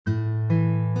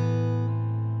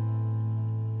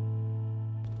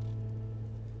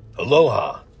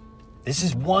Aloha. This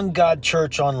is One God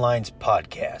Church Online's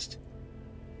podcast.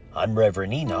 I'm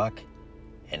Reverend Enoch,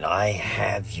 and I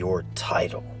have your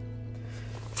title.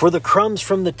 For the crumbs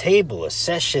from the table, a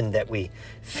session that we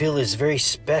feel is very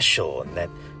special and that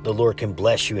the Lord can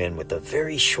bless you in with a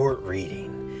very short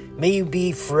reading. May you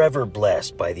be forever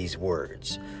blessed by these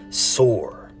words.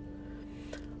 Soar.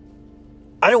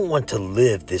 I don't want to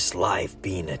live this life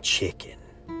being a chicken.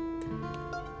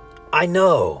 I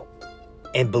know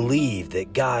and believe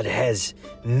that God has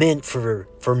meant for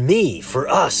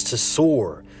us to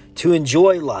soar, to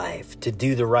enjoy life, to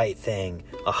do the right thing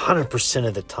 100%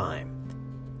 of the time.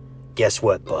 Guess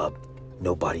what, bub?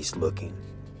 Nobody's looking.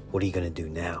 What are you going to do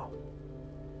now?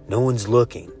 No one's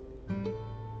looking.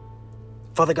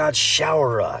 Father God,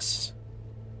 shower us.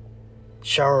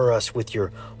 Shower us with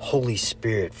your Holy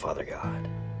Spirit, Father God,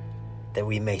 that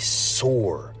we may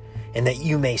soar and that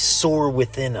you may soar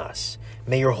within us.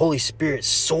 May your Holy Spirit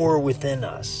soar within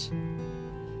us,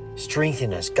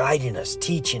 strengthening us, guiding us,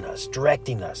 teaching us,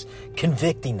 directing us,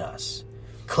 convicting us,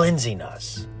 cleansing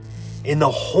us. In the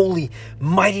holy,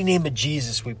 mighty name of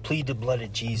Jesus, we plead the blood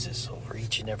of Jesus over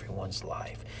each and everyone's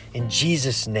life. In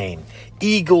Jesus' name,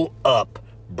 eagle up,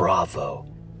 bravo,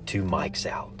 2 mics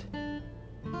out.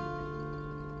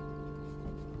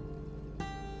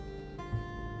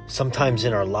 Sometimes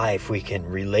in our life, we can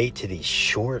relate to these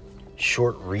short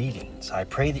readings. I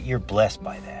pray that you're blessed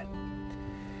by that.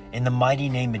 In the mighty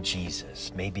name of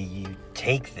Jesus, maybe you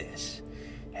take this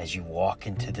as you walk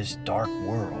into this dark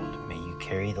world. May you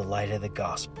carry the light of the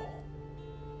gospel,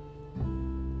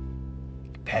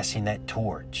 passing that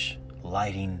torch,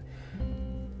 lighting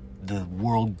the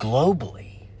world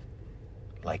globally,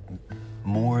 like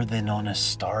more than on a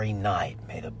starry night.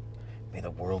 May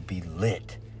the world be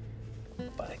lit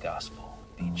by the gospel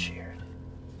being shared.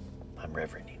 I'm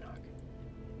Reverend Enoch.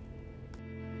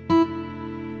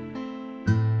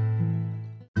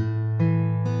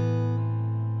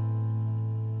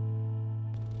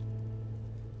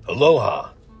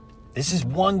 Aloha. This is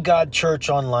One God Church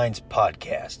Online's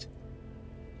podcast.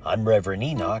 I'm Reverend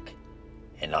Enoch,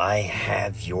 and I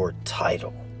have your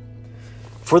title.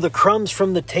 For the crumbs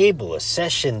from the table, a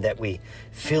session that we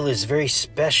feel is very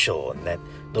special and that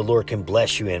the Lord can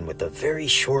bless you in with a very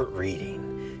short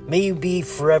reading. May you be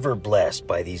forever blessed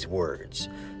by these words.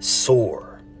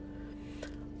 Soar.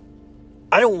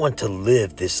 I don't want to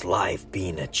live this life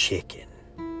being a chicken.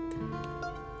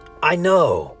 I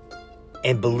know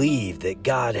and believe that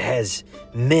God has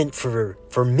meant for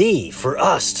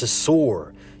us to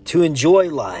soar, to enjoy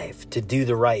life, to do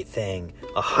the right thing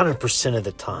 100% of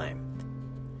the time.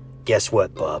 Guess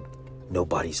what, bub?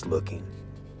 Nobody's looking.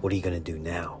 What are you going to do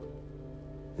now?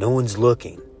 No one's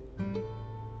looking.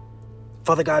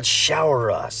 Father God,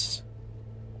 shower us.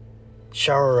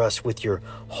 Shower us with your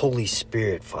Holy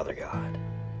Spirit, Father God,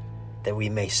 that we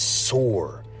may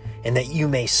soar and that you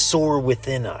may soar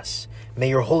within us. May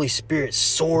your Holy Spirit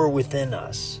soar within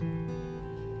us,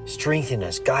 strengthening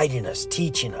us, guiding us,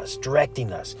 teaching us,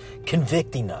 directing us,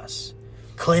 convicting us,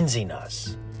 cleansing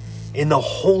us. In the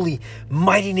holy,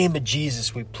 mighty name of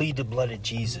Jesus, we plead the blood of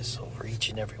Jesus over each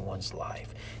and everyone's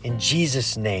life. In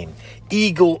Jesus' name,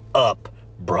 eagle up,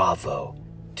 bravo,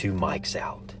 2 mics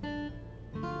out.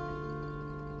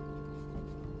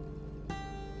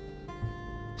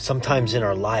 Sometimes in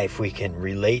our life, we can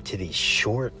relate to these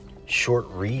short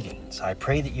readings. I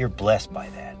pray that you're blessed by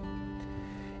that.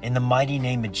 In the mighty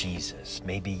name of Jesus,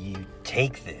 maybe you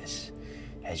take this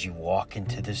as you walk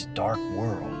into this dark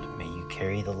world. May you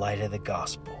carry the light of the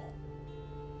gospel,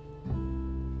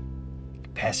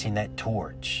 passing that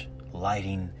torch,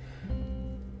 lighting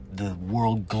the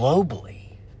world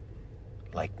globally,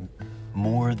 like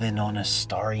more than on a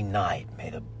starry night.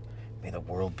 May the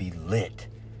world be lit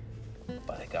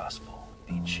by the gospel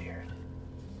being shared.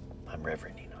 I'm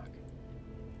Reverend Enoch.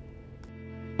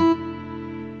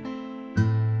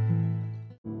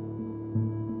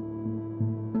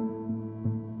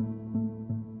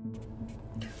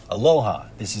 Aloha.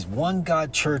 This is One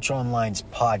God Church Online's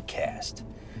podcast.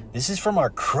 This is from our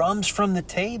Crumbs from the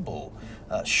Table,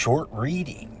 short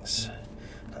readings.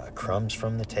 Crumbs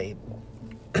from the Table.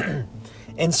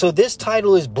 And so this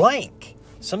title is blank.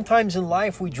 Sometimes in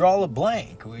life we draw a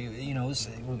blank.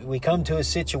 We come to a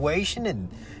situation and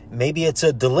maybe it's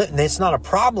it's not a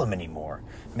problem anymore.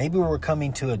 Maybe we're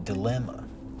coming to a dilemma.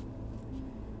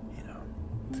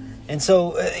 And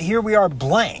so here we are,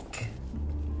 blank.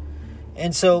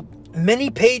 And so many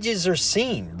pages are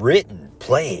seen, written,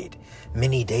 played.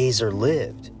 Many days are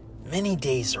lived. Many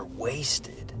days are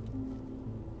wasted.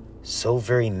 So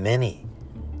very many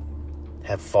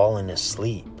have fallen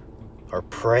asleep or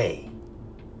prey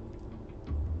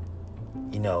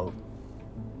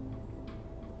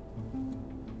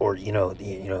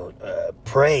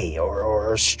prey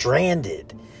or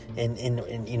stranded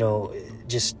and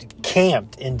just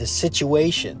camped into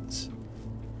situations.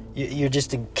 You're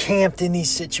just encamped in these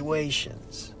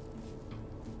situations.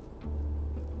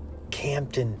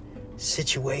 Camped in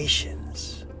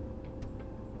situations.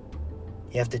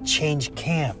 You have to change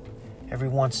camp every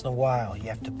once in a while. You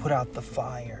have to put out the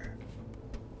fire,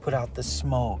 put out the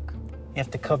smoke. You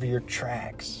have to cover your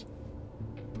tracks.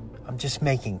 I'm just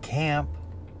making camp.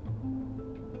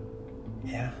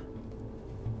 Yeah.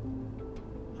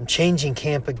 I'm changing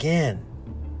camp again.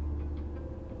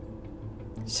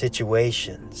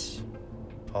 Situations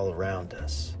all around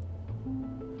us.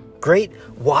 Great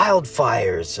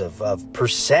wildfires of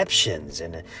perceptions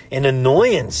and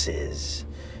annoyances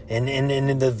and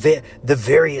the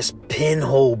various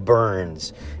pinhole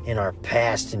burns in our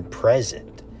past and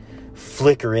present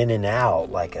flicker in and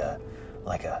out like a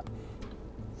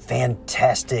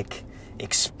fantastic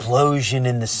explosion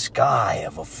in the sky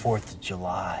of a 4th of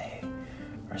July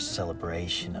or a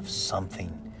celebration of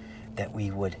something that we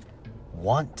would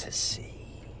want to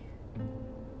see.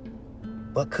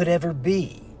 What could ever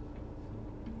be?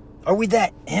 Are we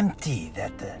that empty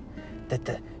that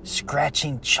the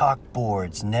scratching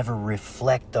chalkboards never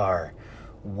reflect our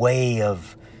way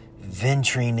of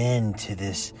venturing into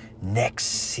this next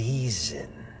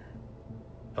season?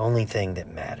 The only thing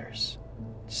that matters,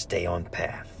 stay on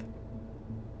path.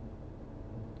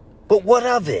 But what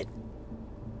of it?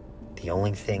 The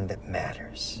only thing that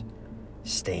matters,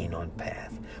 staying on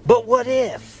path. But what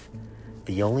if?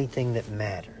 The only thing that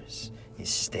matters is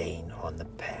staying on the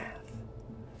path.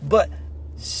 But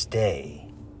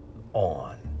stay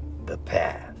on the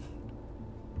path.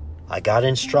 I got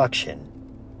instruction.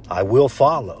 I will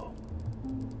follow.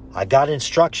 I got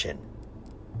instruction.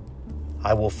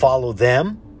 I will follow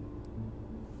them.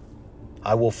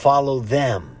 I will follow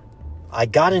them. I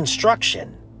got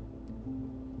instruction.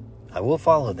 I will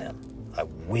follow them. I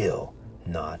will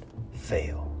not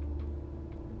fail.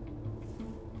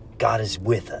 God is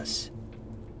with us.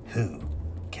 Who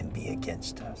can be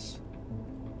against us?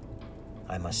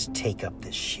 I must take up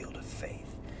this shield of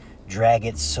faith, drag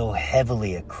it so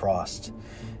heavily across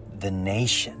the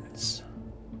nations,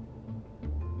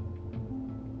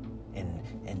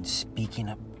 and speaking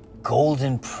a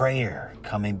golden prayer,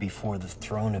 coming before the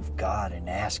throne of God and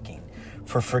asking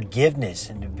for forgiveness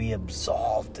and to be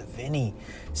absolved of any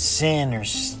sin or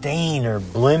stain or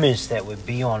blemish that would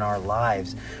be on our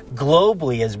lives,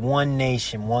 globally as one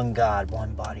nation, one God,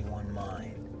 one body, one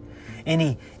mind.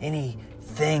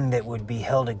 Anything that would be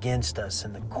held against us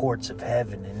in the courts of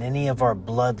heaven, in any of our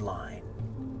bloodline,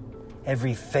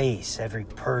 every face, every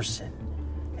person,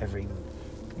 every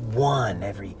one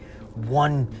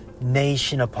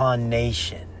nation upon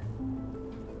nation,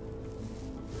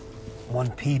 one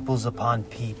peoples upon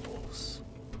peoples,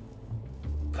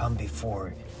 come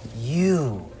before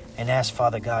you and ask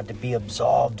Father God to be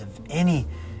absolved of any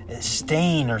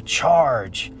stain or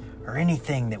charge or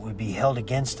anything that would be held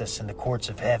against us in the courts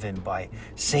of heaven by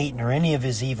Satan or any of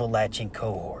his evil latching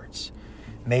cohorts.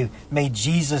 May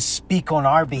Jesus speak on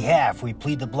our behalf. We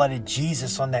plead the blood of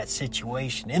Jesus on that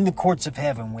situation. In the courts of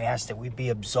heaven, we ask that we be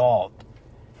absolved.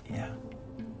 Yeah.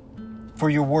 For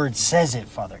your word says it,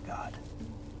 Father God.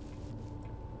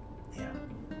 Yeah.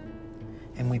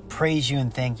 And we praise you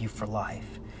and thank you for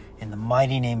life. In the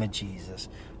mighty name of Jesus.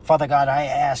 Father God, I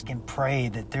ask and pray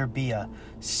that there be a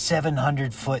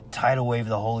 700-foot tidal wave of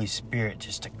the Holy Spirit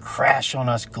just to crash on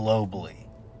us globally,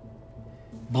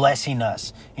 blessing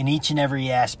us in each and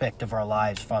every aspect of our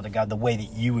lives, Father God, the way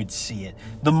that you would see it,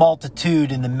 the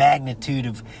multitude and the magnitude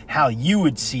of how you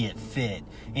would see it fit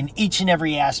in each and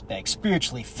every aspect,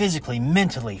 spiritually, physically,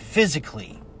 mentally,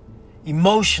 physically,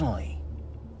 emotionally.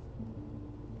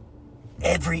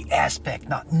 Every aspect,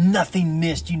 nothing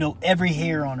missed. You know every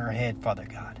hair on our head, Father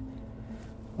God.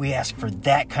 We ask for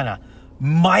that kind of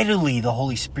mightily, the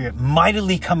Holy Spirit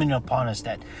mightily coming upon us,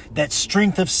 that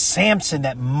strength of Samson,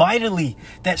 that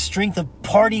strength of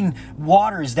parting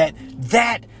waters,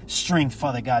 that strength,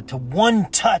 Father God, to one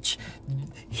touch,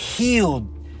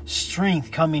 healed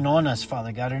strength coming on us,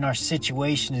 Father God, in our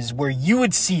situation is where you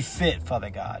would see fit,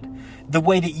 Father God, the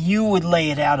way that you would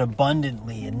lay it out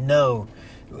abundantly and know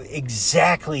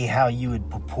exactly how you would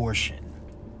proportion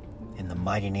in the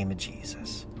mighty name of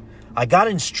Jesus. I got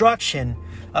instruction.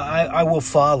 I will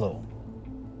follow.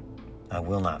 I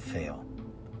will not fail.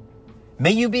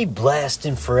 May you be blessed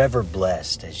and forever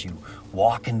blessed as you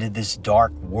walk into this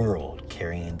dark world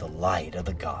carrying the light of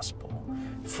the gospel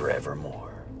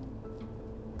forevermore.